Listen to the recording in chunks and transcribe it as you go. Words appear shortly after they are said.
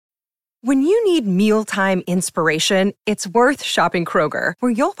When you need mealtime inspiration, it's worth shopping Kroger,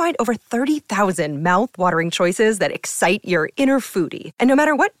 where you'll find over 30,000 mouth-watering choices that excite your inner foodie. And no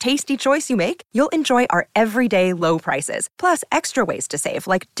matter what tasty choice you make, you'll enjoy our everyday low prices, plus extra ways to save,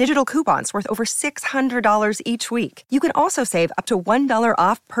 like digital coupons worth over $600 each week. You can also save up to $1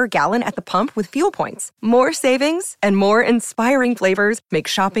 off per gallon at the pump with fuel points. More savings and more inspiring flavors make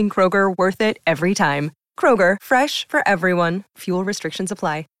shopping Kroger worth it every time. Kroger, fresh for everyone. Fuel restrictions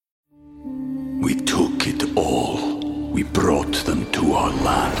apply. We took it all. We brought them to our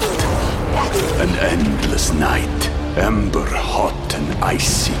land. An endless night, ember hot and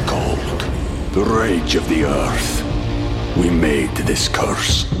icy cold. The rage of the earth. We made this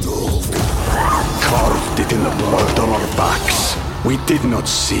curse. Carved it in the blood on our backs. We did not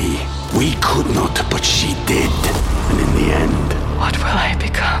see. We could not, but she did. And in the end... What will I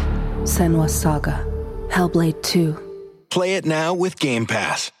become? Senua's Saga. Hellblade 2. Play it now with Game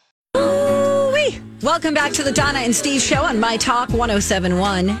Pass. Welcome back to the Donna and Steve Show on My Talk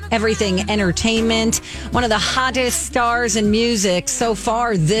 107.1, Everything Entertainment. One of the hottest stars in music so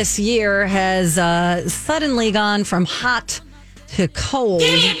far this year has suddenly gone from hot to cold.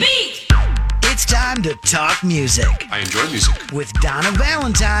 Give me a beat! It's time to talk music. I enjoy music. With Donna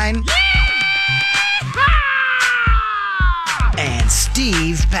Valentine. And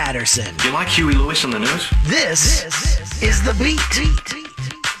Steve Patterson. You like Huey Lewis on the news? This is The Beat.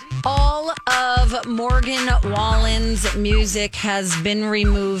 All of Morgan Wallen's music has been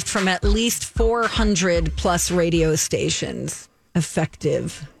removed from at least 400 plus radio stations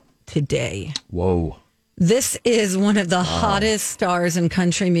effective today. Whoa. This is one of the hottest stars in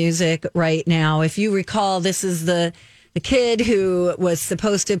country music right now. If you recall, this is the kid who was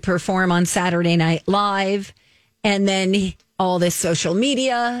supposed to perform on Saturday Night Live, and then all this social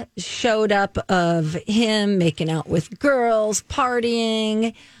media showed up of him making out with girls,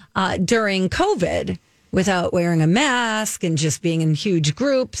 partying during COVID without wearing a mask and just being in huge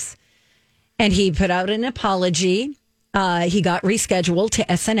groups. And he put out an apology. He got rescheduled to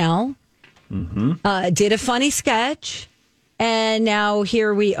SNL, did a funny sketch, and now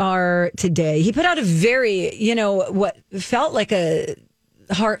here we are today. He put out a very, what felt like a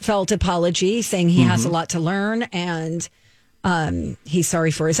heartfelt apology, saying he has a lot to learn and he's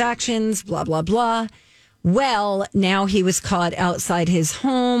sorry for his actions, blah, blah, blah. Well, now he was caught outside his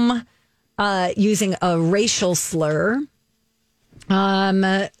home using a racial slur.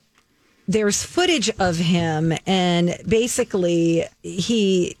 There's footage of him, and basically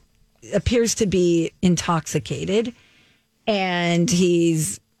he appears to be intoxicated, and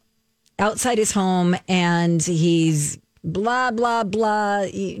he's outside his home, and he's blah, blah, blah,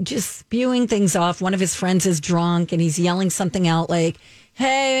 just spewing things off. One of his friends is drunk, and he's yelling something out like,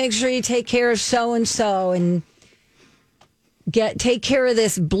 hey, make sure you take care of so-and-so and take care of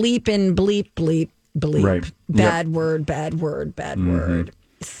this bleep and bleep, bleep, bleep. Right. Bad word, bad word, bad word.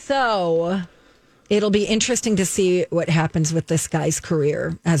 So it'll be interesting to see what happens with this guy's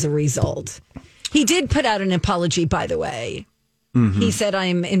career as a result. He did put out an apology, by the way. He said,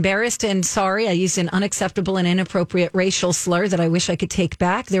 I'm embarrassed and sorry. I used an unacceptable and inappropriate racial slur that I wish I could take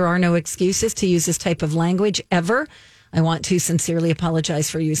back. There are no excuses to use this type of language ever. I want to sincerely apologize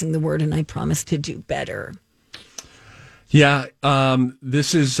for using the word, and I promise to do better. Yeah,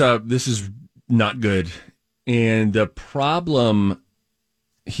 this is not good. And the problem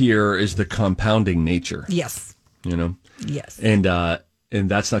here is the compounding nature. Yes. Yes. And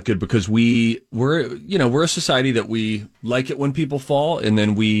that's not good because we're a society that we like it when people fall, and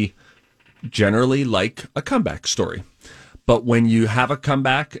then we generally like a comeback story. But when you have a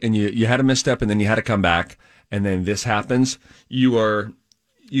comeback and you had a misstep and then you had a comeback and then this happens, you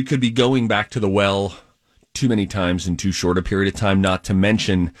could be going back to the well too many times in too short a period of time, not to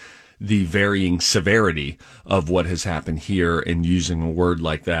mention the varying severity of what has happened here and using a word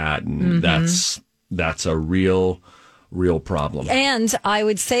like that. And that's a real problem. And I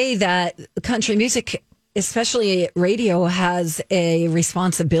would say that country music, especially radio, has a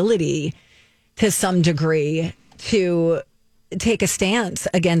responsibility to some degree to take a stance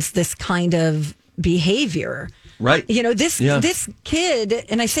against this kind of behavior. Right. This kid,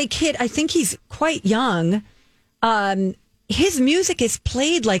 and I say kid, I think he's quite young. His music is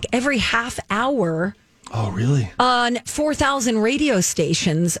played like every half hour. Oh, really? On 4,000 radio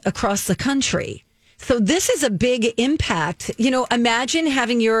stations across the country. So this is a big impact. Imagine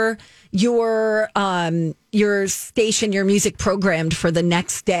having your station, your music programmed for the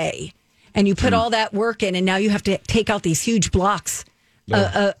next day, and you put all that work in, and now you have to take out these huge blocks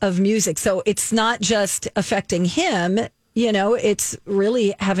of music. So it's not just affecting him, it's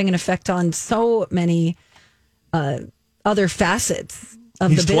really having an effect on so many other facets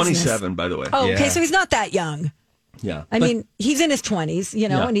the business. He's 27, by the way. Oh, okay, Yeah. so he's not that young. Yeah. I mean, he's in his 20s,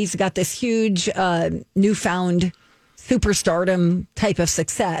 Yeah. and he's got this huge newfound superstardom type of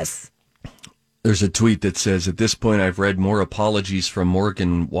success. There's a tweet that says, at this point, I've read more apologies from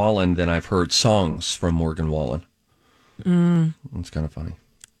Morgan Wallen than I've heard songs from Morgan Wallen. It's kind of funny.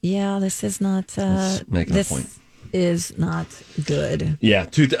 Yeah, this is not. It's making a point. Is not good. Yeah.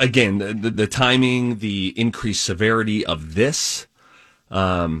 Again, the timing, the increased severity of this.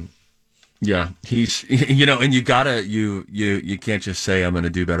 Yeah, he's, and you gotta, you can't just say, I'm going to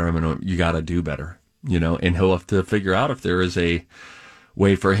do better. You got to do better, and he'll have to figure out if there is a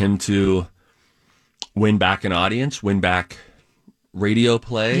way for him to win back an audience, win back radio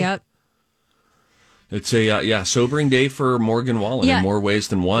play. Yep. It's a sobering day for Morgan Wallen in more ways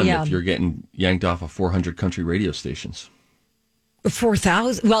than one. Yeah. If you're getting yanked off of 400 country radio stations,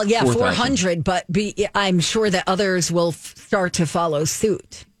 4,000. Well, yeah, 4,000. 400, but I'm sure that others will start to follow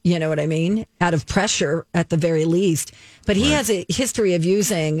suit. You know what I mean? Out of pressure, at the very least. But he has a history of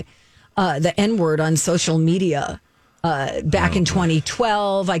using the N-word on social media back in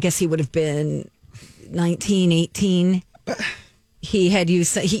 2012. I guess he would have been 19, 18. He had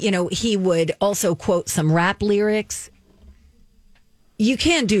used, he would also quote some rap lyrics. You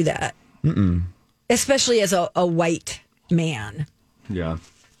can't do that, especially as a white man. yeah.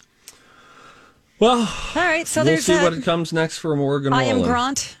 Well, All right, so we'll there's see that. what comes next for Morgan I Wallen. am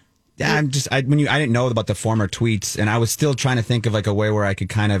Grant. Yeah, I didn't know about the former tweets, and I was still trying to think of like a way where I could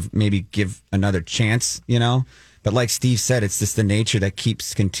kind of maybe give another chance, But like Steve said, it's just the nature that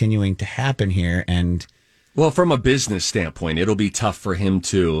keeps continuing to happen here, and Well, from a business standpoint, it'll be tough for him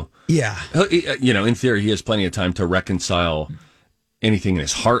to. yeah, In theory, he has plenty of time to reconcile anything in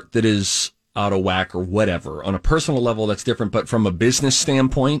his heart that is out of whack or whatever. On a personal level, that's different. But from a business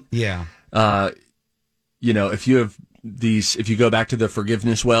standpoint, yeah. If you have if you go back to the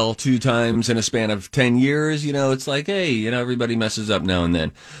forgiveness well 2 times in a span of 10 years, it's like, hey, everybody messes up now and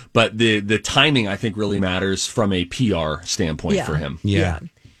then. But the timing, I think, really matters from a PR standpoint for him. Yeah.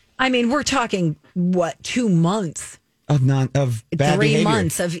 I mean, we're talking, 2 months? Of bad 3 behavior.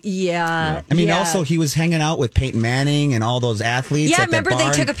 months of, I mean, also he was hanging out with Peyton Manning and all those athletes. Yeah, at that remember they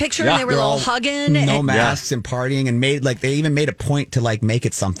bar, took a and picture and they were they're all hugging. no and, masks and partying, and they even made a point to like make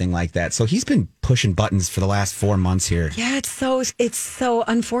it something like that. So he's been pushing buttons for the last 4 months here. yeah, it's so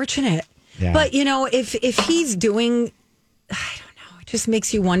unfortunate. Yeah. But if he's doing, I don't know, it just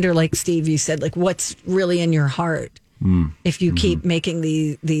makes you wonder. Like Steve, you said, like what's really in your heart if you keep making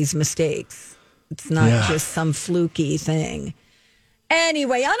these mistakes. It's not just some fluky thing.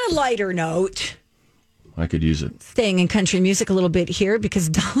 Anyway, on a lighter note, I could use it. staying in country music a little bit here because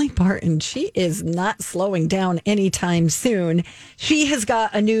Dolly Parton, she is not slowing down anytime soon. She has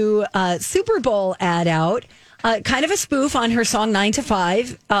got a new Super Bowl ad out, kind of a spoof on her song 9 to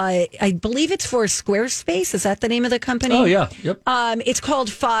 5. I believe it's for Squarespace. Is that the name of the company? Oh, yeah. Yep. It's called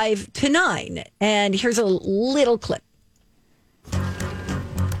 5 to 9. And here's a little clip.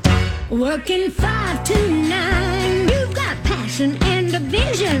 Working 5 to 9, you've got passion and a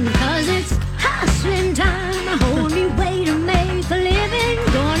vision, 'cause it's hustling time, a whole new way to make a living.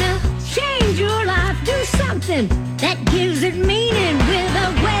 Gonna change your life, do something that gives it meaning, with a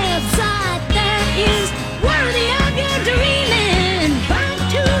website that is worthy of your dreaming. 5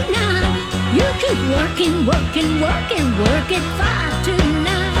 to 9, you keep working, work it 5 to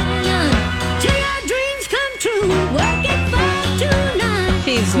 9, till your dreams come true. Work it 5 to 9.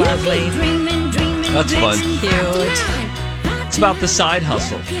 She's lovely. That's fun. Cute. It's about the side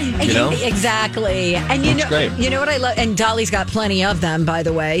hustle, Exactly. And That's great. you know what I love? And Dolly's got plenty of them, by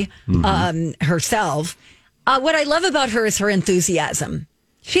the way, herself. What I love about her is her enthusiasm.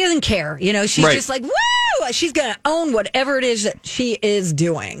 She doesn't care. She's Right. just like, woo! She's going to own whatever it is that she is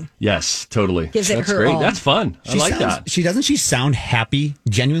doing. Yes, totally. Gives it That's her great. all. That's fun. I like that. She sound happy,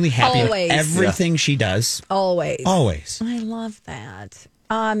 genuinely happy Always. with everything she does. Always. Always. I love that.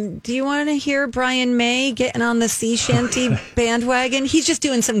 Do you want to hear Brian May getting on the sea shanty bandwagon? He's just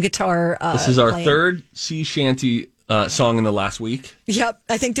doing some guitar. This is our playing. third sea shanty song in the last week. Yep,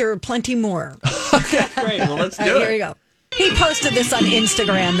 I think there are plenty more. Great. Well, let's do All right, it. here you go. He posted this on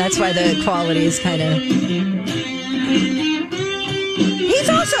Instagram. That's why the quality is kind of. He's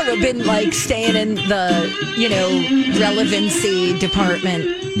also been like staying in the, relevancy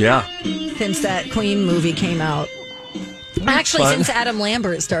department Yeah. since that Queen movie came out. Actually, fun. since Adam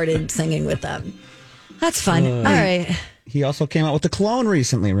Lambert started singing with them. That's fun. All right. He also came out with the clone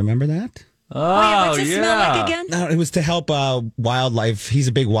recently. Remember that? Oh, What's it smell like again? No, it was to help wildlife. He's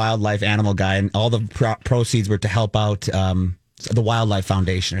a big wildlife animal guy, and all the proceeds were to help out the Wildlife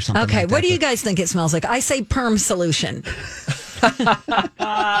Foundation or something. Okay, like what that. do you guys think it smells like? I say perm solution.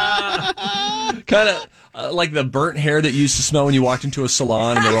 Kind of like the burnt hair that you used to smell when you walked into a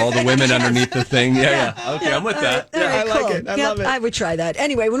salon and there were all the women underneath the thing. Yeah. Okay, I'm with that. All right, I like cool. it. I love it. I would try that.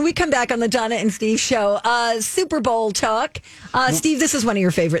 Anyway, when we come back on the Donna and Steve show, Super Bowl talk. Steve, this is one of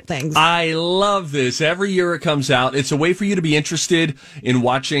your favorite things. I love this. Every year it comes out. It's a way for you to be interested in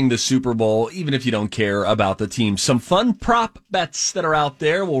watching the Super Bowl, even if you don't care about the team. Some fun prop bets that are out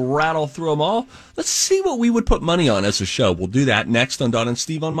there. We'll rattle through them all. Let's see what we would put money on as a show. We'll do that next on Donna and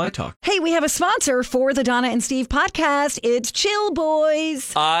Steve on My Talk. Hey, we have a sponsor for the Donna and Steve podcast. It's Chill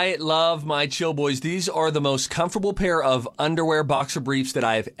Boys. I love my Chill Boys. These are the most comfortable pair of underwear boxer briefs that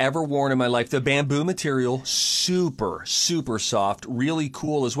I've ever worn in my life. The bamboo material, super, super soft, really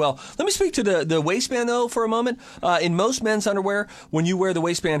cool as well. Let me speak to the waistband, though, for a moment. In most men's underwear, when you wear the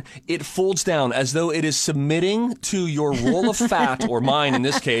waistband, it folds down as though it is submitting to your roll of fat, or mine in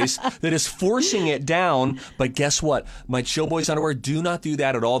this case, that is forcing it down. But guess what? My Chill Boys underwear do not do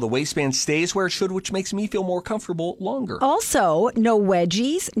that at all. The waistband stays where it should, which makes me feel more comfortable longer. Also, no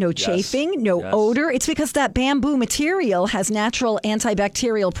wedgies, no chafing, no odor. It's because that bamboo material has natural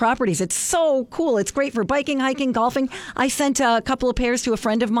antibacterial properties. It's so cool. It's great for biking, hiking, golfing. I sent a couple of pairs to a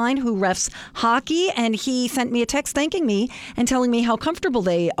friend of mine who refs hockey, and he sent me a text thanking me and telling me how comfortable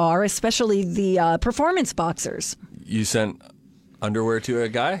they are, especially the performance boxers. You sent underwear to a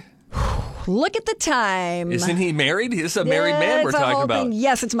guy? Look at the time. Isn't he married? This is a married man we're talking about.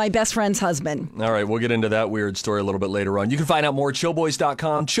 Yes, it's my best friend's husband. All right, we'll get into that weird story a little bit later on. You can find out more at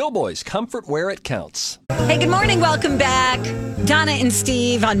chillboys.com. Chill Boys, comfort where it counts. Hey, good morning. Welcome back. Donna and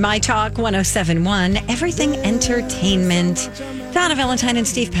Steve on My Talk 107.1. Everything Entertainment. Donna Valentine and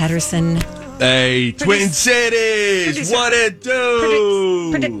Steve Patterson. Hey, Twin Cities, what it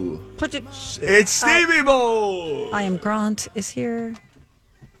do? It's Stevie Boy. I am Grant is here.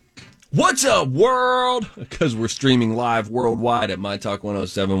 What's up, world? Because we're streaming live worldwide at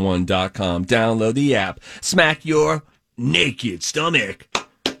mytalk1071.com. Download the app. Smack your naked stomach.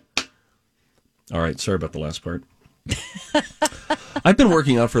 All right, sorry about the last part. I've been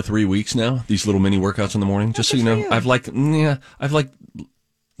working out for 3 weeks now, these little mini workouts in the morning. Just so you know, I've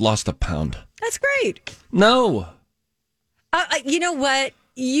lost a pound. That's great. No. You know what?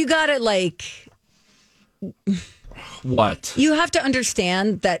 You got to What? You have to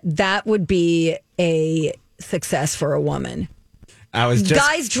understand that would be a success for a woman.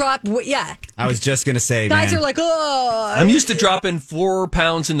 Guys drop, yeah. I was just going to say, guys are like, oh. I'm used to dropping 4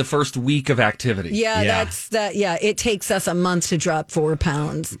 pounds in the first week of activity. Yeah, that's that. Yeah, it takes us a month to drop 4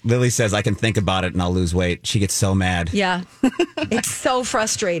 pounds. Lily says, I can think about it and I'll lose weight. She gets so mad. Yeah. It's so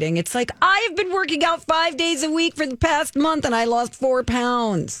frustrating. It's like, I've been working out 5 days a week for the past month and I lost 4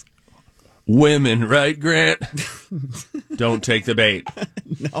 pounds. Women, right, Grant? Don't take the bait.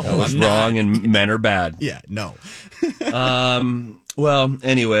 No, that was wrong, and men are bad. Yeah, no. Well,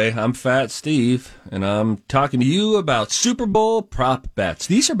 anyway, I'm Fat Steve, and I'm talking to you about Super Bowl prop bets.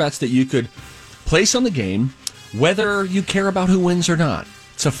 These are bets that you could place on the game, whether you care about who wins or not.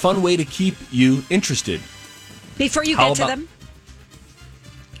 It's a fun way to keep you interested. Before you get to them?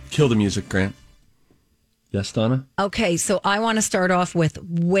 Kill the music, Grant. Yes, Donna? Okay, so I want to start off with,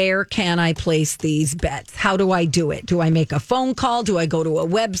 where can I place these bets? How do I do it? Do I make a phone call? Do I go to a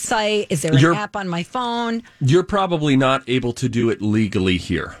website? Is there an app on my phone? You're probably not able to do it legally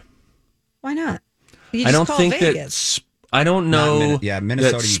here. Why not? I don't think Vegas. I don't know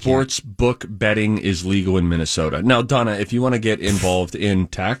Minnesota, that sports book betting is legal in Minnesota. Now, Donna, if you want to get involved in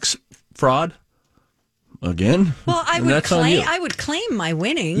tax fraud, again, well, I would claim my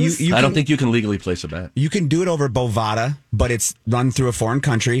winnings. I don't think you can legally place a bet. You can do it over Bovada, but it's run through a foreign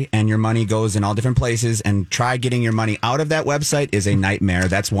country, and your money goes in all different places. And try getting your money out of that website is a nightmare.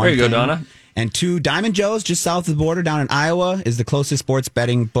 That's one thing. There you go, Donna. And 2, Diamond Joe's, just south of the border down in Iowa, is the closest sports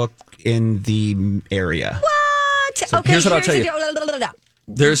betting book in the area. What? So okay, here's what I'll tell you.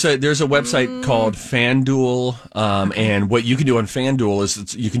 There's a website called FanDuel, and what you can do on FanDuel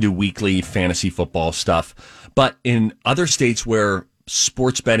is you can do weekly fantasy football stuff. But in other states where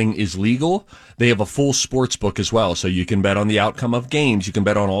sports betting is legal, they have a full sports book as well. So you can bet on the outcome of games. You can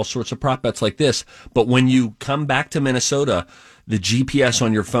bet on all sorts of prop bets like this. But when you come back to Minnesota, the GPS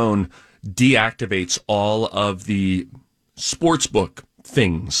on your phone deactivates all of the sports book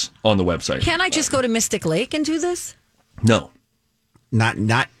things on the website. Can I just go to Mystic Lake and do this? No.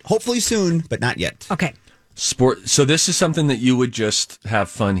 Not hopefully soon, but not yet. Okay. So this is something that you would just have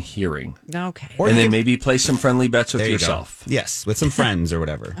fun hearing. Okay. And then maybe play some friendly bets with yourself. Yes, with some friends or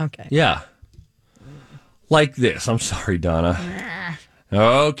whatever. Okay. Yeah. Like this. I'm sorry, Donna.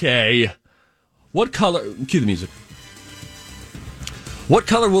 Okay. What color... Cue the music. What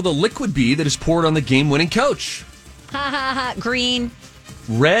color will the liquid be that is poured on the game-winning coach? Ha ha ha. Green.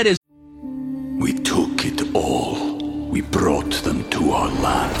 Red is We took it all. We brought them to our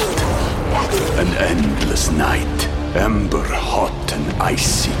land. An endless night, ember hot and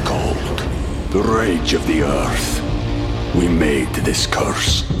icy cold. The rage of the earth. We made this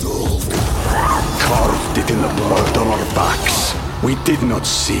curse. Carved it in the blood on our backs. We did not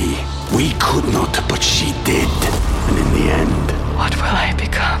see. We could not, but she did. And in the end, What will I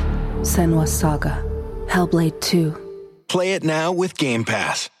become? Senwa Saga. Hellblade 2. Play it now with Game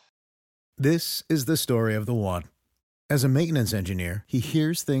Pass. This is the story of the one. As a maintenance engineer, he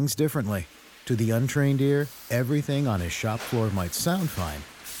hears things differently. To the untrained ear, everything on his shop floor might sound fine,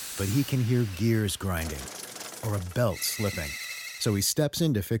 but he can hear gears grinding or a belt slipping. So he steps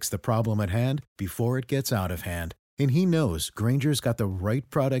in to fix the problem at hand before it gets out of hand. And he knows Granger's got the right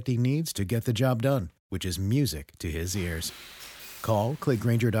product he needs to get the job done, which is music to his ears. Call, click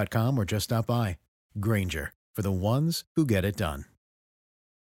Grainger.com, or just stop by. Grainger, for the ones who get it done.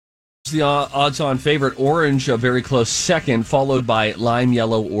 the odds-on favorite. Orange, a very close second, followed by lime,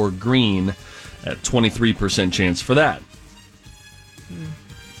 yellow, or green at 23% chance for that.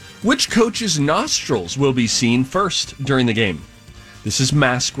 Which coach's nostrils will be seen first during the game? This is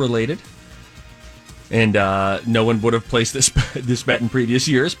mask-related. And no one would have placed this bet in previous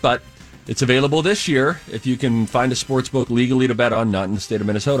years, but it's available this year if you can find a sports book legally to bet on, not in the state of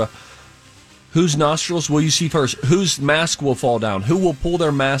Minnesota. Whose nostrils will you see first? Whose mask will fall down? Who will pull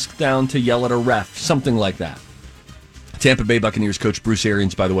their mask down to yell at a ref? Something like that. Tampa Bay Buccaneers coach Bruce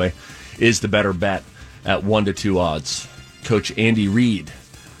Arians, by the way, is the better bet at 1-2 odds. Coach Andy Reid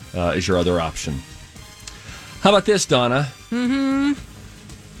is your other option. How about this, Donna? Mm-hmm.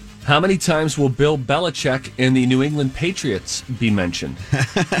 How many times will Bill Belichick and the New England Patriots be mentioned?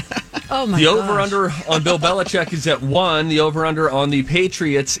 Oh my The gosh. over-under on Bill Belichick is at 1. The over-under on the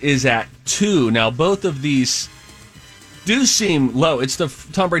Patriots is at 2. Now, both of these do seem low. It's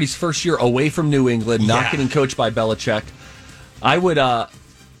Tom Brady's first year away from New England, not getting coached by Belichick. I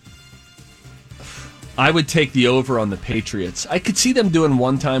would take the over on the Patriots. I could see them doing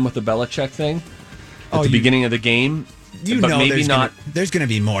one time with the Belichick thing at the beginning of the game. You but know, maybe there's going to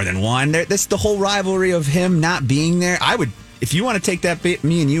be more than one. That's the whole rivalry of him not being there. I would, if you want to take that bait,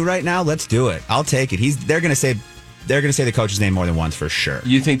 me and you right now, let's do it. I'll take it. They're going to say the coach's name more than once for sure.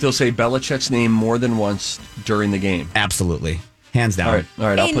 You think they'll say Belichick's name more than once during the game? Absolutely, hands down. All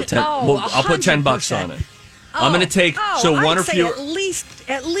right. I'll put $10 on it. I'm going to take one or fewer.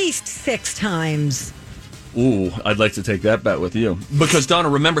 At least 6 times. Ooh, I'd like to take that bet with you. Because, Donna,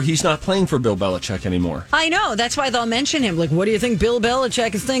 remember, he's not playing for Bill Belichick anymore. I know. That's why they'll mention him. Like, what do you think Bill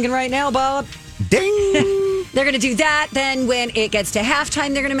Belichick is thinking right now, Bob? Ding! They're going to do that. Then when it gets to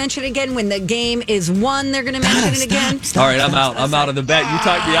halftime, they're going to mention it again. When the game is won, they're going to mention it again. All right, I'm out. I'm out of the bet. You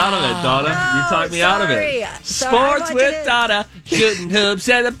talked me out of it, Donna. You talked me out of it. Sports with Donna. Shooting hoops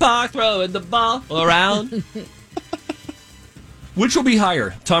at the park, throwing the ball around. Which will be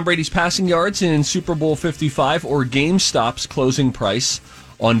higher, Tom Brady's passing yards in Super Bowl 55 or GameStop's closing price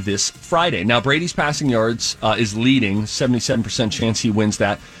on this Friday? Now, Brady's passing yards is leading, 77% chance he wins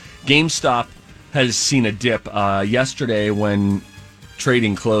that. GameStop has seen a dip. Yesterday, when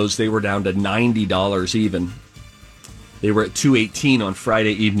trading closed, they were down to $90 even. They were at $218 on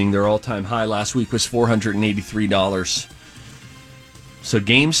Friday evening. Their all-time high last week was $483. So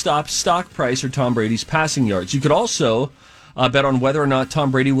GameStop's stock price or Tom Brady's passing yards. You could also bet on whether or not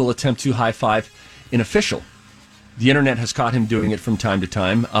Tom Brady will attempt to high-five an official. The internet has caught him doing it from time to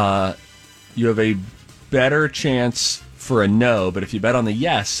time. You have a better chance for a no, but if you bet on the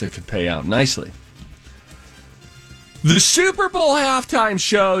yes, it could pay out nicely. The Super Bowl halftime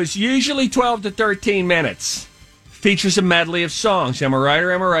show is usually 12 to 13 minutes. Features a medley of songs. Am I right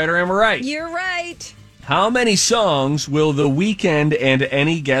or am I right or am I right? You're right. How many songs will The Weeknd and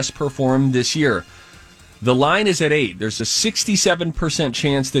any guest perform this year? The line is at 8. There's a 67%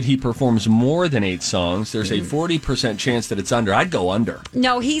 chance that he performs more than 8 songs. There's a 40% chance that it's under. I'd go under.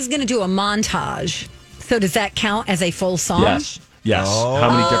 No, he's going to do a montage. So does that count as a full song? Yes.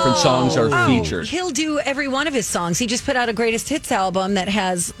 How many different songs are featured? He'll do every one of his songs. He just put out a greatest hits album that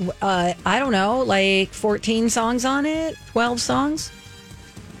has, I don't know, like 14 songs on it, 12 songs.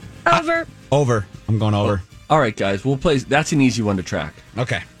 Over. Over. I'm going over. All right, guys. We'll play. That's an easy one to track.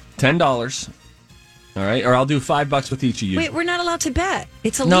 Okay. $10. All right, or I'll do $5 with each of you. Wait, we're not allowed to bet.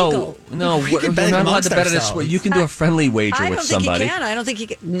 It's illegal. No, we're not allowed to bet at this. You can do a friendly wager with somebody. I don't think you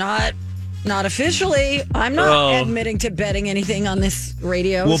can. Not officially. I'm not admitting to betting anything on this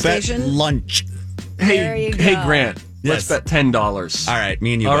radio station. We'll bet lunch. Hey, Grant. Let's bet $10. All right,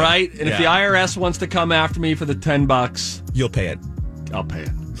 me and you. All right, and if the IRS wants to come after me for the $10, you'll pay it. I'll pay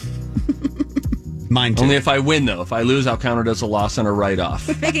it. Mine too. Only if I win, though. If I lose, I'll count it as a loss and a write-off.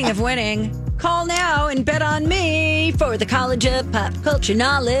 Speaking of winning, call now and bet on me for the College of Pop Culture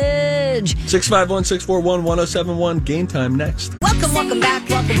Knowledge. 651-641-1071. Game time next. Welcome back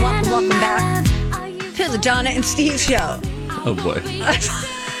to the Donna and Steve Show. Oh, boy.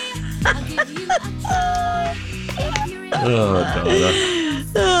 Oh, Donna.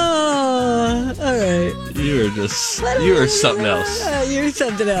 Oh, all right. You are something else. You're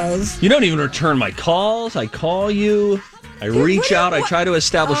something else. You don't even return my calls. I call you. I reach out. I try to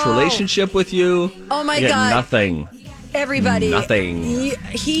establish relationship with you. Oh, my I get God. nothing. Everybody. Nothing.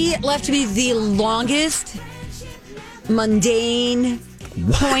 He left me the longest, mundane,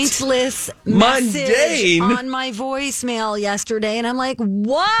 pointless message on my voicemail yesterday. And I'm like,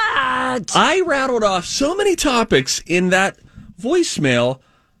 what? I rattled off so many topics in that voicemail.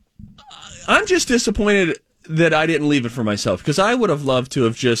 I'm just disappointed that I didn't leave it for myself because I would have loved to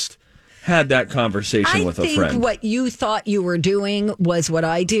have just had that conversation with a friend. I think what you thought you were doing was what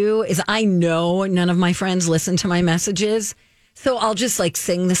I do is I know none of my friends listen to my messages. So I'll just like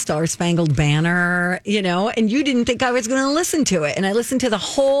sing the Star Spangled Banner, and you didn't think I was going to listen to it. And I listened to the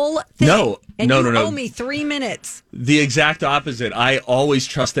whole thing. No. You owe me 3 minutes. The exact opposite. I always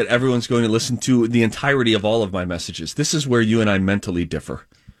trust that everyone's going to listen to the entirety of all of my messages. This is where you and I mentally differ.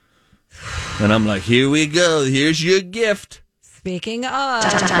 And I'm like, here we go. Here's your gift. Speaking of...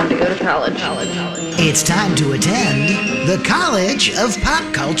 Time to go to college. It's time to attend the College of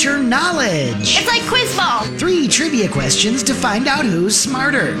Pop Culture Knowledge. It's like quiz ball. 3 trivia questions to find out who's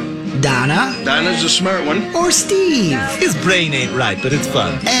smarter. Donna? Donna's a smart one. Or Steve? His brain ain't right, but it's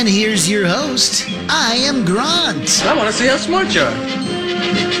fun. And here's your host. I am Grant. I want to see how smart you are.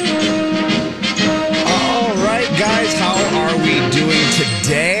 All right, guys, how are we doing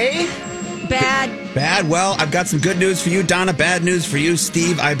today? Bad. Well, I've got some good news for you, Donna. Bad news for you,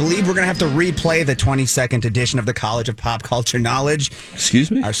 Steve. I believe we're going to have to replay the 22nd edition of the College of Pop Culture Knowledge. Excuse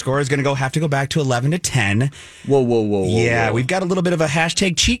me? Our score is going to have to go back to 11-10. Whoa. Yeah, we've got a little bit of a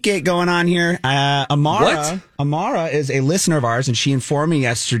hashtag Cheatgate going on here. Amara is a listener of ours, and she informed me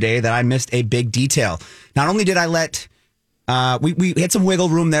yesterday that I missed a big detail. Not only did I let... we had some wiggle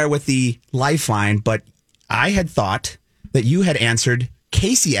room there with the lifeline, but I had thought that you had answered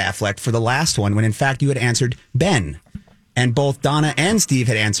Casey Affleck for the last one, when in fact you had answered Ben. And both Donna and Steve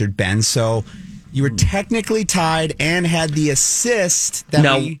had answered Ben, so you were technically tied and had the assist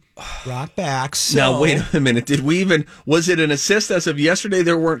that we brought back. So. Now, wait a minute. Was it an assist as of yesterday?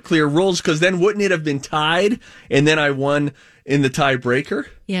 There weren't clear rules, because then wouldn't it have been tied, and then I won in the tiebreaker?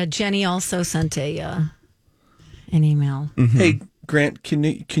 Yeah, Jenny also sent an email. Mm-hmm. Hey, Grant, can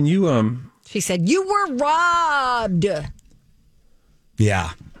you She said, you were robbed.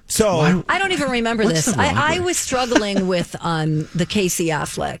 Yeah. So I don't even remember this. I was struggling with the Casey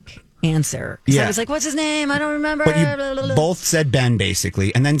Affleck answer. Yeah. I was like, what's his name? I don't remember. But you both said Ben,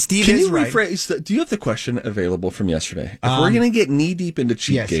 basically. And then Steve Can is you right. rephrase? Do you have the question available from yesterday? If we're going to get knee deep into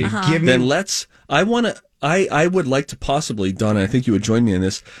Cheatgate, then let's... I would like to possibly, Donna, I think you would join me in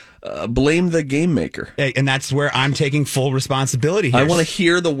this, blame the game maker. Hey, and that's where I'm taking full responsibility here. I want to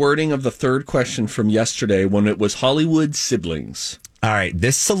hear the wording of the third question from yesterday when it was Hollywood siblings. All right.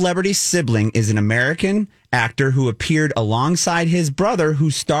 This celebrity sibling is an American actor who appeared alongside his brother,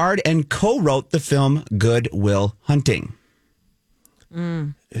 who starred and co-wrote the film Good Will Hunting.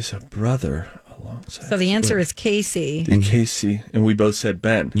 Is a brother alongside. So the answer is Casey. And Casey. And we both said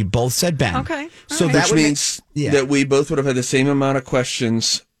Ben. You both said Ben. Okay. So right. that Which means that we both would have had the same amount of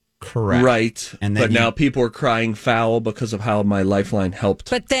questions. Correct. Right. And then now people are crying foul because of how my lifeline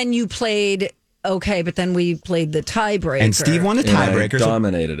helped. But then you played... Okay, but then we played the tiebreaker. And Steve won the tiebreaker. I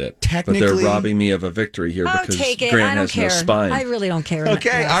dominated it. Technically, but they're robbing me of a victory here because Grant has no spine. I really don't care.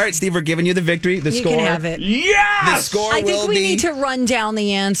 Okay, all right, Steve, we're giving you the victory. The score. You can have it. Yes! The score I think will we be... need to run down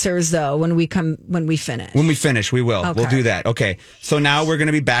the answers, though, when we finish. When we finish, we will. Okay. We'll do that. Okay, so now we're going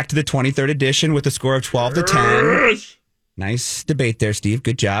to be back to the 23rd edition with a score of 12-10. Nice debate there, Steve.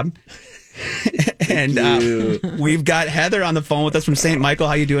 Good job. And we've got Heather on the phone with us from St. Michael.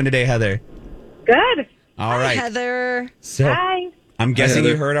 How you doing today, Heather? Good. All right. Hi, Heather. So, Hi. I'm guessing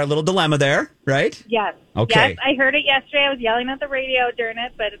you heard our little dilemma there, right? Yes. Okay. Yes, I heard it yesterday. I was yelling at the radio during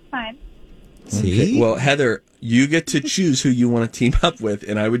it, but it's fine. See? Okay. Well, Heather, you get to choose who you want to team up with,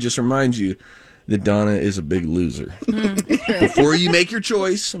 and I would just remind you that Donna is a big loser. Before you make your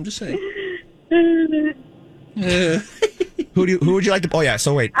choice, I'm just saying. Who would you like to... Oh, yeah.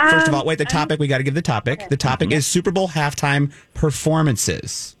 So, wait. First of all, the topic. We got to give the topic. Okay. The topic is Super Bowl halftime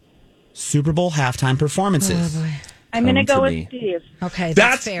performances. Super Bowl halftime performances. Oh, boy. I'm going to go with Steve. Okay,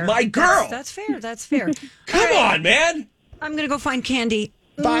 that's fair. my girl. That's fair. That's fair. Come on, man. I'm going to go find Candy.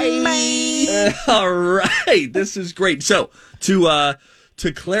 Bye. All right. This is great. So to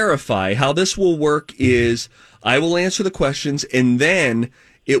clarify, how this will work is I will answer the questions and then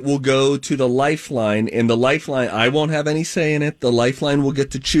it will go to the Lifeline. And the Lifeline, I won't have any say in it. The Lifeline will get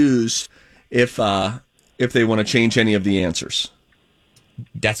to choose if they want to change any of the answers.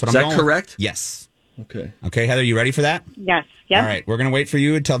 That's what Is I'm that going. correct? Yes. Okay. Okay, Heather, you ready for that? Yes. Yes. All right, we're going to wait for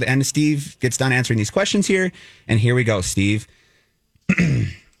you until the end. Steve gets done answering these questions here. And here we go, Steve.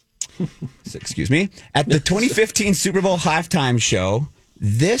 Excuse me. At the 2015 Super Bowl halftime show,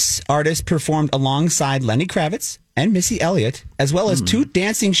 this artist performed alongside Lenny Kravitz and Missy Elliott, as well as two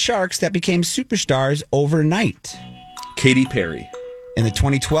dancing sharks that became superstars overnight. Katy Perry. In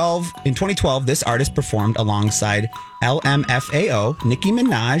 2012, this artist performed alongside LMFAO, Nicki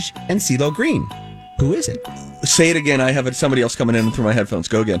Minaj, and CeeLo Green. Who is it? Say it again. I have somebody else coming in through my headphones.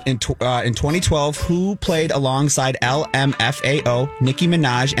 Go again. In 2012, who played alongside LMFAO, Nicki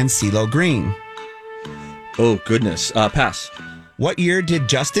Minaj, and CeeLo Green? Oh, goodness. Pass. What year did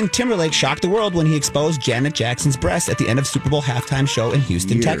Justin Timberlake shock the world when he exposed Janet Jackson's breasts at the end of Super Bowl halftime show in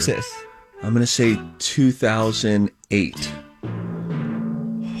Houston, Texas? I'm going to say 2008.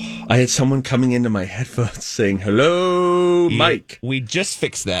 I had someone coming into my headphones saying, "Hello, Mike." We just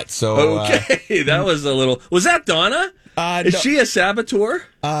fixed that. So okay, that was a little. Was that Donna? Is she a saboteur?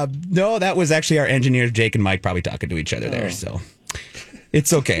 No, that was actually our engineers, Jake and Mike, probably talking to each other there. So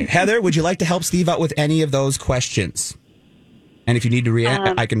it's okay. Heather, would you like to help Steve out with any of those questions? And if you need to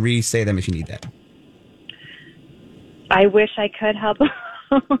I can re-say them if you need that. I wish I could help.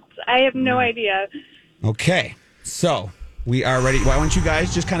 I have no idea. Okay, so we are ready. Why don't you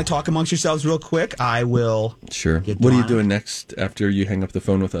guys just kind of talk amongst yourselves real quick? I will. Sure. What are you doing next after you hang up the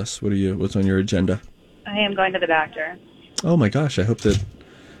phone with us? What's on your agenda? I am going to the doctor. Oh my gosh! I hope that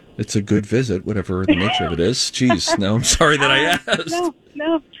it's a good visit, whatever the nature of it is. Jeez, now I'm sorry that I asked.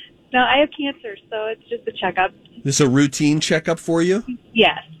 No. I have cancer, so it's just a checkup. This is a routine checkup for you?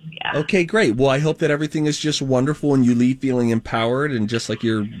 Yes. Yeah. Okay, great. Well, I hope that everything is just wonderful and you leave feeling empowered and just like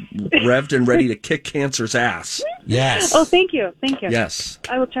you're revved and ready to kick cancer's ass. Yes. Oh, thank you. Thank you. Yes.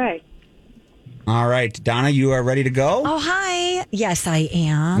 I will try. All right, Donna, you are ready to go? Oh, hi. Yes, I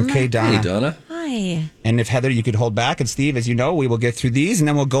am. Okay, Donna. Hey, Donna. Hi. And if Heather, you could hold back, and Steve, as you know, we will get through these, and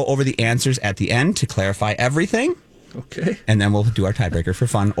then we'll go over the answers at the end to clarify everything. Okay. And then we'll do our tiebreaker for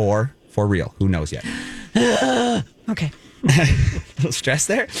fun or for real. Who knows yet? Okay. A little stress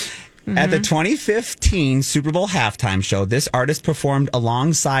there. At the 2015 Super Bowl halftime show, this artist performed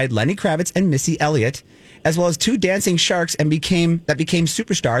alongside Lenny Kravitz and Missy Elliott, as well as two dancing sharks, and became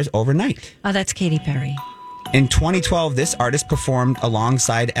superstars overnight. Oh, that's Katy Perry. In 2012, this artist performed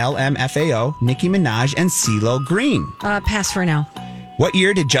alongside LMFAO, Nicki Minaj, and CeeLo Green. Pass for now. What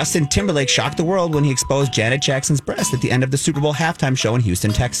year did Justin Timberlake shock the world when he exposed Janet Jackson's breast at the end of the Super Bowl halftime show in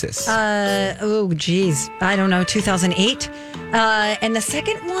Houston, Texas? Oh, geez. I don't know. 2008. And the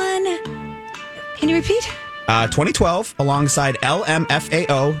second one, can you repeat? 2012, alongside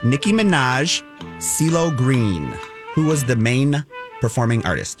LMFAO, Nicki Minaj, CeeLo Green, who was the main performing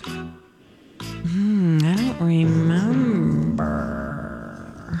artist. I don't remember.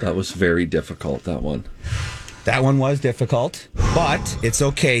 That was very difficult, that one. That one was difficult, but it's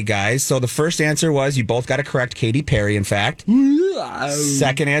okay, guys. So the first answer was you both got it correct. Katy Perry, in fact.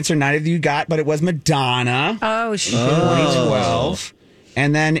 Second answer, neither of you got, but it was Madonna. Oh, shit. 2012.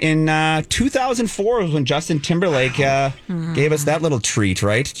 And then in 2004 was when Justin Timberlake gave us that little treat,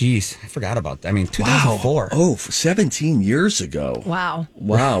 right? Jeez, I forgot about that. I mean, 2004. Wow. Oh, 17 years ago. Wow.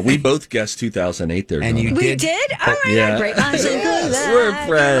 Wow. We both guessed 2008 there. And you We did? did? All right. Yeah. Great minds think alike. We're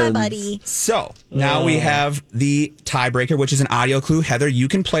friends. My buddy. So now we have the tiebreaker, which is an audio clue. Heather, you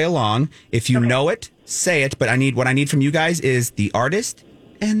can play along. If you know it, say it. But what I need from you guys is the artist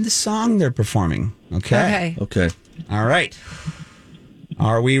and the song they're performing. Okay. Okay. All right.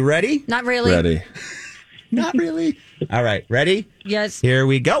 Are we ready? Not really. Ready. Not really. All right. Ready? Yes. Here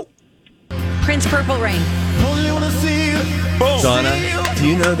we go. Prince Purple Rain. Donna, do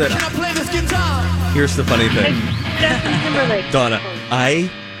you know that? Here's the funny thing. Justin Timberlake. Donna,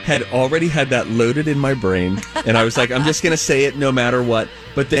 I had already had that loaded in my brain, and I was like, I'm just going to say it no matter what.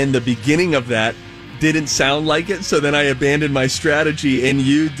 But then the beginning of that didn't sound like it, so then I abandoned my strategy, and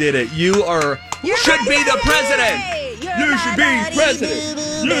you did it. You should be the president. You should be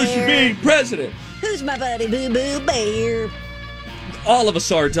president. You should be president. Who's my buddy Boo Boo Bear? All of us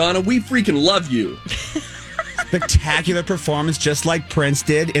are, Donna. We freaking love you. spectacular performance, just like Prince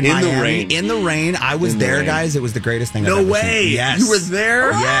did in Miami. the rain. In the rain. I was there, guys. It was the greatest thing I've ever seen. Yes. You were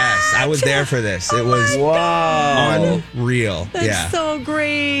there? Yes, I was there for this. It was unreal. That's so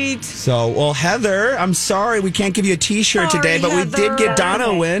great. So, well, Heather, I'm sorry we can't give you a T-shirt today, but we did get Donna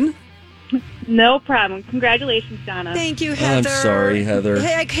a win. No problem. Congratulations, Donna. Thank you, Heather. I'm sorry, Heather.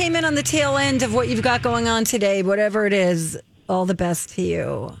 Hey, I came in on the tail end of what you've got going on today. Whatever it is, all the best to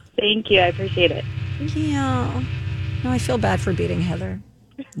you. Thank you. I appreciate it. Yeah. No, I feel bad for beating Heather.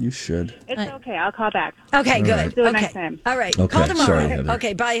 You should. It's okay. I'll call back. Okay, good. Let's do it Okay. next time. All right. Okay, Call tomorrow. sorry, Heather.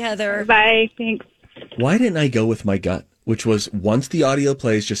 Okay, bye, Heather. Bye. Thanks. Why didn't I go with my gut, which was once the audio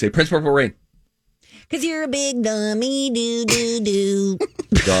plays, just say Prince Purple Rain. Because you're a big dummy, do.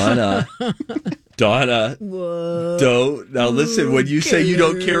 Donna. Don't. Now listen, when you say you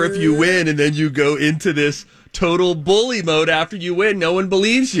don't care if you win and then you go into this total bully mode after you win, no one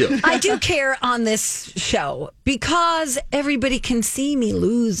believes you. I do care on this show because everybody can see me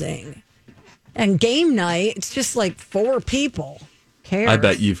losing. And game night, it's just like 4 people. Cares? I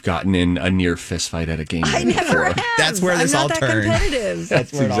bet you've gotten in a near fist fight at a game. I never have. That's where this I'm all not turned. that competitive.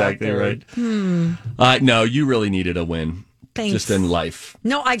 That's exactly right. No, you really needed a win. Thanks. Just in life.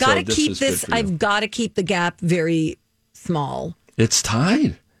 No, I got to So keep is good this. for you. I've got to keep the gap very small. It's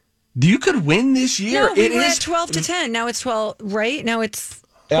tied. You could win this year. No, we were at 12 to 10. Now it's 12, right? Now it's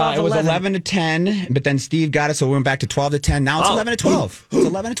 12 It was 11 to 10, but then Steve got it, so we went back to 12 to 10. Now it's 11 to 12. It's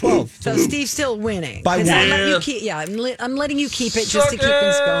 11 to 12. So Steve's still winning. By 'Cause one. I'm letting you keep, I'm letting you keep it just to keep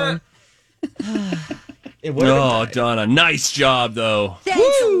things going. Oh, Donna, nice job, though.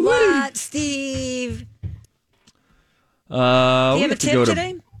 Thanks a lot, Steve. Do you have a tip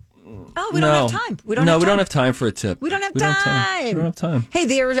today? Oh, we don't have time. We don't have time for a tip. We don't have We time. don't have time. Hey,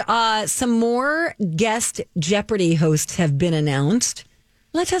 there some more guest Jeopardy hosts have been announced.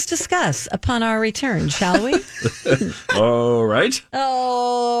 Let us discuss upon our return, shall we? All right.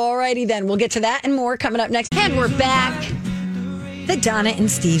 All righty then. We'll get to that and more coming up next. And we're back. The Donna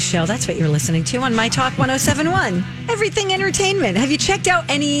and Steve Show. That's what you're listening to on My Talk 1071. Everything Entertainment. Have you checked out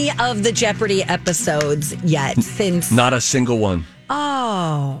any of the Jeopardy episodes yet since? Not a single one.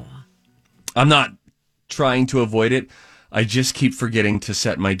 Oh. I'm not trying to avoid it. I just keep forgetting to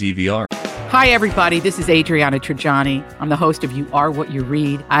set my DVR. Hi, everybody. This is Adriana Trajani. I'm the host of You Are What You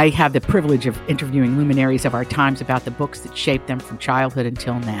Read. I have the privilege of interviewing luminaries of our times about the books that shaped them from childhood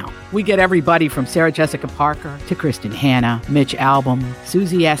until now. We get everybody from Sarah Jessica Parker to Kristen Hanna, Mitch Albom,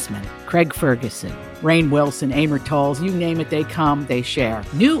 Susie Essman, Craig Ferguson, Rainn Wilson, Amor Tolls, you name it, they come, they share.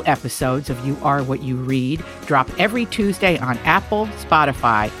 New episodes of You Are What You Read drop every Tuesday on Apple,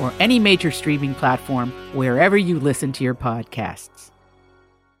 Spotify, or any major streaming platform wherever you listen to your podcasts.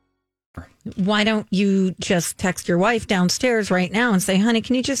 Why don't you just text your wife downstairs right now and say, honey,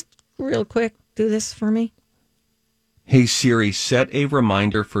 can you just real quick do this for me? Hey, Siri, set a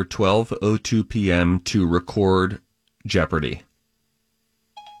reminder for 12:02 p.m. to record Jeopardy.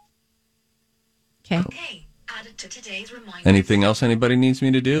 Okay. Added to today's reminder. Anything else anybody needs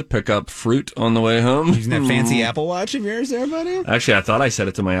me to do? Pick up fruit on the way home? Using that fancy Apple Watch of yours there, buddy? Actually, I thought I set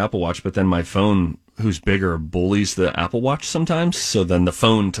it to my Apple Watch, but then my phone, who's bigger, bullies the Apple Watch sometimes. So then the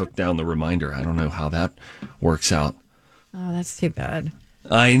phone took down the reminder. I don't know how that works out. Oh, that's too bad.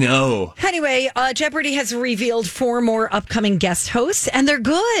 I know. Anyway, Jeopardy has revealed 4 more upcoming guest hosts, and they're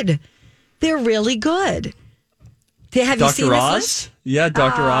good. They're really good. Have you seen this Oz? list? Yeah,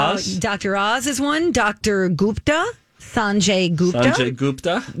 Dr. Oz. Dr. Oz is one. Dr. Gupta, Sanjay Gupta. Sanjay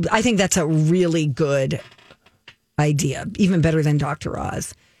Gupta. I think that's a really good idea, even better than Dr.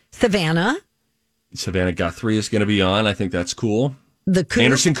 Oz. Savannah Guthrie is going to be on. I think that's cool. The Coop.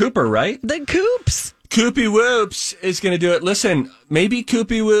 Anderson Cooper, right? The Coops. Koopy Whoops is going to do it. Listen, maybe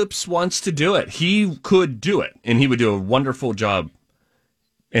Koopy Whoops wants to do it. He could do it, and he would do a wonderful job.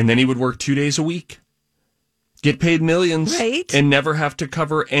 And then he would work 2 days a week, get paid millions, right, and never have to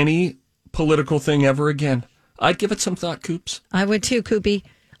cover any political thing ever again. I'd give it some thought, Coops. I would too, Koopy.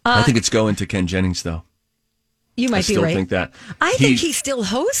 I think it's going to Ken Jennings, though. You might be right. I still think that. I think he's still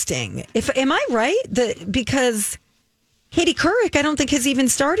hosting. Am I right? Because Katie Couric, I don't think has even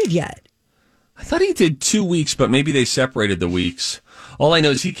started yet. I thought he did 2 weeks, but maybe they separated the weeks. All I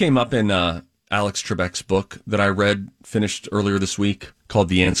know is he came up in Alex Trebek's book that I read, finished earlier this week, called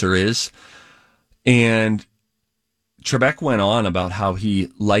The Answer Is. And Trebek went on about how he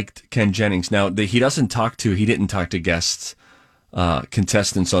liked Ken Jennings. Now, he didn't talk to guests,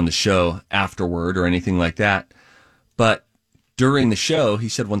 contestants on the show afterward or anything like that. But during the show, he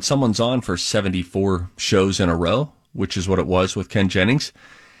said when someone's on for 74 shows in a row, which is what it was with Ken Jennings,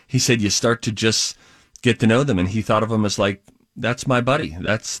 he said you start to just get to know them. And he thought of them as like that's my buddy.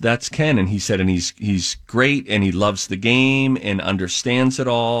 That's Ken. And he said, and he's great and he loves the game and understands it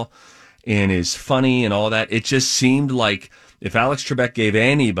all and is funny and all that. It just seemed like if Alex Trebek gave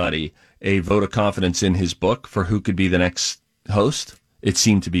anybody a vote of confidence in his book for who could be the next host, it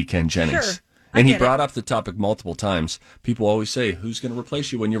seemed to be Ken Jennings. Sure. And he brought up the topic multiple times. People always say, who's going to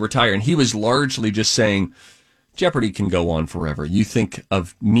replace you when you retire? And he was largely just saying, Jeopardy can go on forever. You think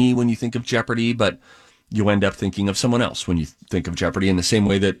of me when you think of Jeopardy, but you end up thinking of someone else when you think of Jeopardy, in the same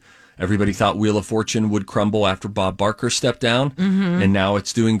way that everybody thought Wheel of Fortune would crumble after Bob Barker stepped down, and now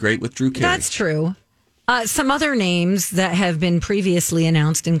it's doing great with Drew Carey. That's true. Some other names that have been previously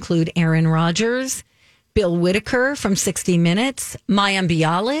announced include Aaron Rodgers, Bill Whitaker from 60 Minutes, Mayim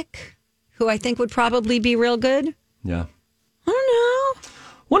Bialik, who I think would probably be real good. Yeah. I don't know.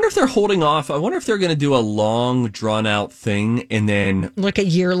 Wonder if they're holding off. I wonder if they're going to do a long, drawn-out thing and then... Like a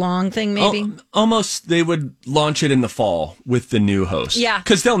year-long thing, maybe? Almost, they would launch it in the fall with the new host. Yeah.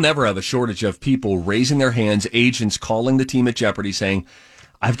 Because they'll never have a shortage of people raising their hands, agents calling the team at Jeopardy saying,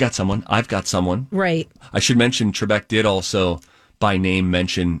 I've got someone. Right. I should mention, Trebek did also, by name,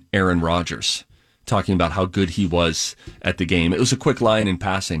 mention Aaron Rodgers, talking about how good he was at the game. It was a quick line in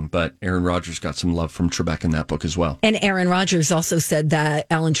passing, but Aaron Rodgers got some love from Trebek in that book as well. And Aaron Rodgers also said that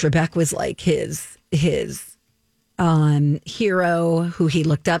Alan Trebek was like his hero, who he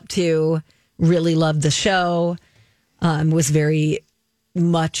looked up to, really loved the show, was very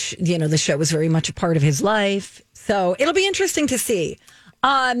much, the show was very much a part of his life. So it'll be interesting to see.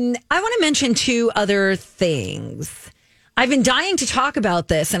 I want to mention two other things. I've been dying to talk about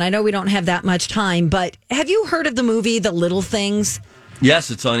this, and I know we don't have that much time, but have you heard of the movie The Little Things?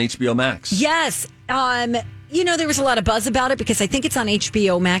 Yes, it's on HBO Max. Yes. There was a lot of buzz about it because I think it's on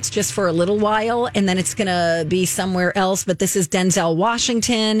HBO Max just for a little while, and then it's going to be somewhere else. But this is Denzel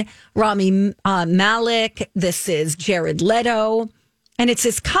Washington, Rami Malek. This is Jared Leto, and it's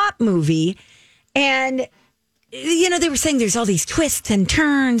this cop movie. And, they were saying there's all these twists and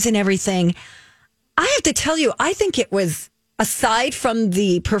turns and everything. I have to tell you, I think it was, aside from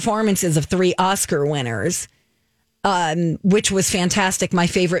the performances of 3 Oscar winners, which was fantastic, my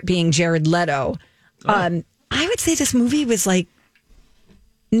favorite being Jared Leto, I would say this movie was like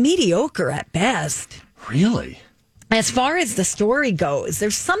mediocre at best. Really? As far as the story goes,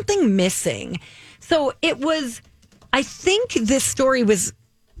 there's something missing. So it was, I think this story was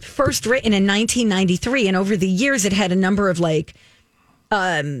first written in 1993, and over the years it had a number of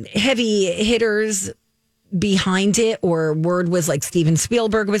heavy hitters behind it, or word was like Steven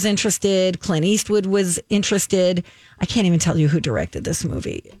Spielberg was interested, Clint Eastwood was interested. I can't even tell you who directed this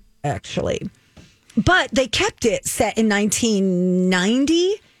movie, actually. But they kept it set in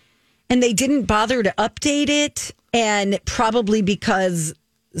 1990, and they didn't bother to update it, and probably because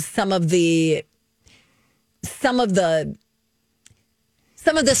some of the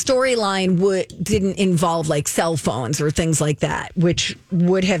storyline didn't involve like cell phones or things like that, which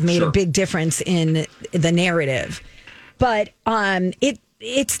would have made a big difference in the narrative. But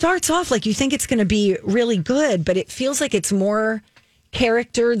it starts off like you think it's going to be really good, but it feels like it's more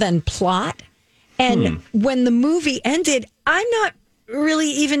character than plot. And when the movie ended, I'm not really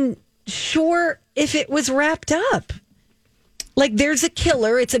even sure if it was wrapped up. Like, there's a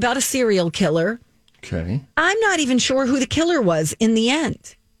killer. It's about a serial killer. Okay. I'm not even sure who the killer was in the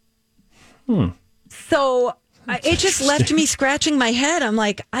end. So it just left me scratching my head. I'm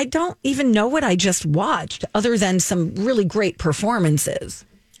like, I don't even know what I just watched, other than some really great performances.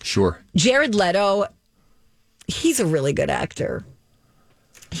 Sure. Jared Leto, he's a really good actor.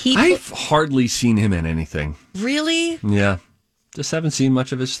 I've hardly seen him in anything. Really? Yeah. Just haven't seen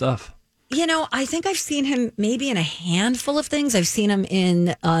much of his stuff. I think I've seen him maybe in a handful of things. I've seen him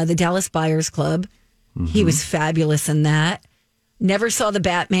in the Dallas Buyers Club. He was fabulous in that. Never saw the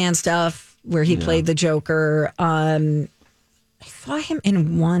Batman stuff where he played the Joker. I saw him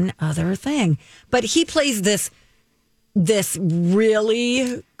in one other thing, but he plays this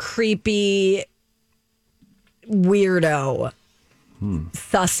really creepy weirdo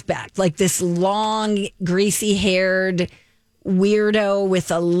suspect, like this long, greasy-haired weirdo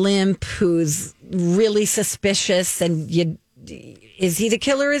with a limp who's really suspicious, and is he the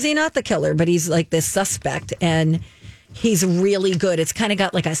killer? Is he not the killer? But he's like this suspect, and he's really good. It's kind of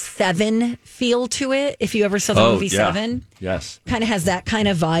got like a Seven feel to it. If you ever saw the movie Seven, yes, kind of has that kind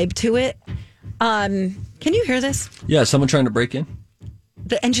of vibe to it. Can you hear this? Yeah, someone trying to break in.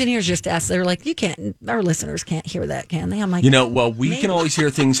 The engineers just asked. They were like, "You can't. Our listeners can't hear that, can they?" I'm like, we can always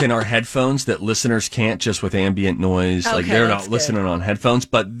hear things in our headphones that listeners can't, just with ambient noise. Okay, like they're not listening on headphones.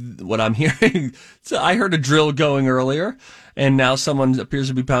 But what I'm hearing, so I heard a drill going earlier, and now someone appears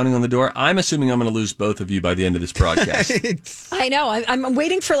to be pounding on the door. I'm assuming I'm going to lose both of you by the end of this broadcast. I know. I'm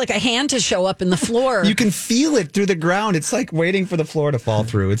waiting for like a hand to show up in the floor. You can feel it through the ground. It's like waiting for the floor to fall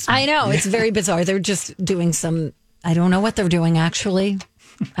through. I know. It's very bizarre. They're just doing I don't know what they're doing, actually.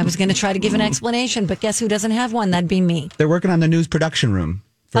 I was going to try to give an explanation, but guess who doesn't have one? That'd be me. They're working on the news production room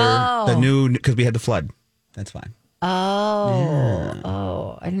for the new, because we had the flood. That's fine.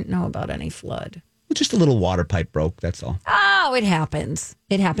 Oh, I didn't know about any flood. Just a little water pipe broke, that's all. Oh, it happens.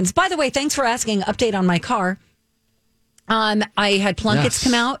 It happens. By the way, thanks for asking. Update on my car. I had Plunkets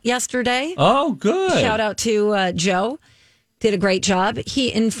come out yesterday. Oh, good. Shout out to Joe. Did a great job.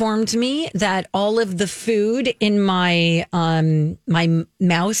 He informed me that all of the food in my my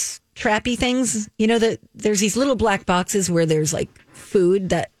mouse trappy things, that there's these little black boxes where there's like food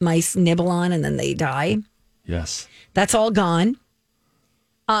that mice nibble on and then they die. Yes. That's all gone.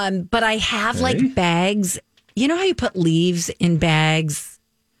 But I have like bags. You know how you put leaves in bags,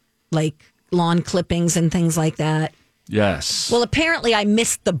 like lawn clippings and things like that? Yes. Well, apparently I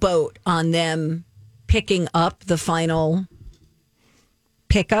missed the boat on them picking up the final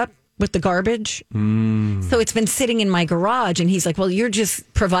pickup with the garbage. So it's been sitting in my garage, and he's like, well, you're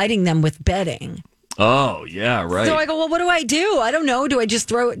just providing them with bedding. Oh, yeah, right. So I go, well, what do? I don't know. Do I just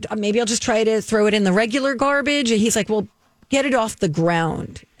throw it? Maybe I'll just try to throw it in the regular garbage. And he's like, well, get it off the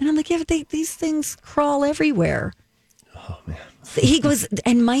ground. And I'm like, yeah, but these things crawl everywhere. Oh, man. He goes,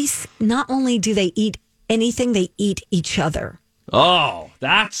 and mice, not only do they eat anything, they eat each other. Oh,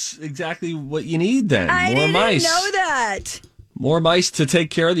 that's exactly what you need then. I More didn't mice. know that. More mice to take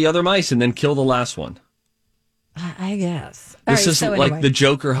care of the other mice and then kill the last one. I guess. This is like the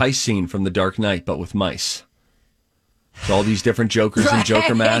Joker heist scene from The Dark Knight, but with mice. It's all these different Jokers in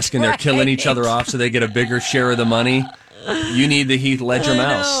Joker mask, and they're killing each other off so they get a bigger share of the money. You need the Heath Ledger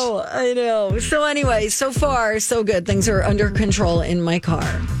mouse. I know. So anyway, so far, so good. Things are under control in my car.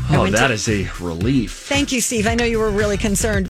 Oh, that is a relief. Thank you, Steve. I know you were really concerned.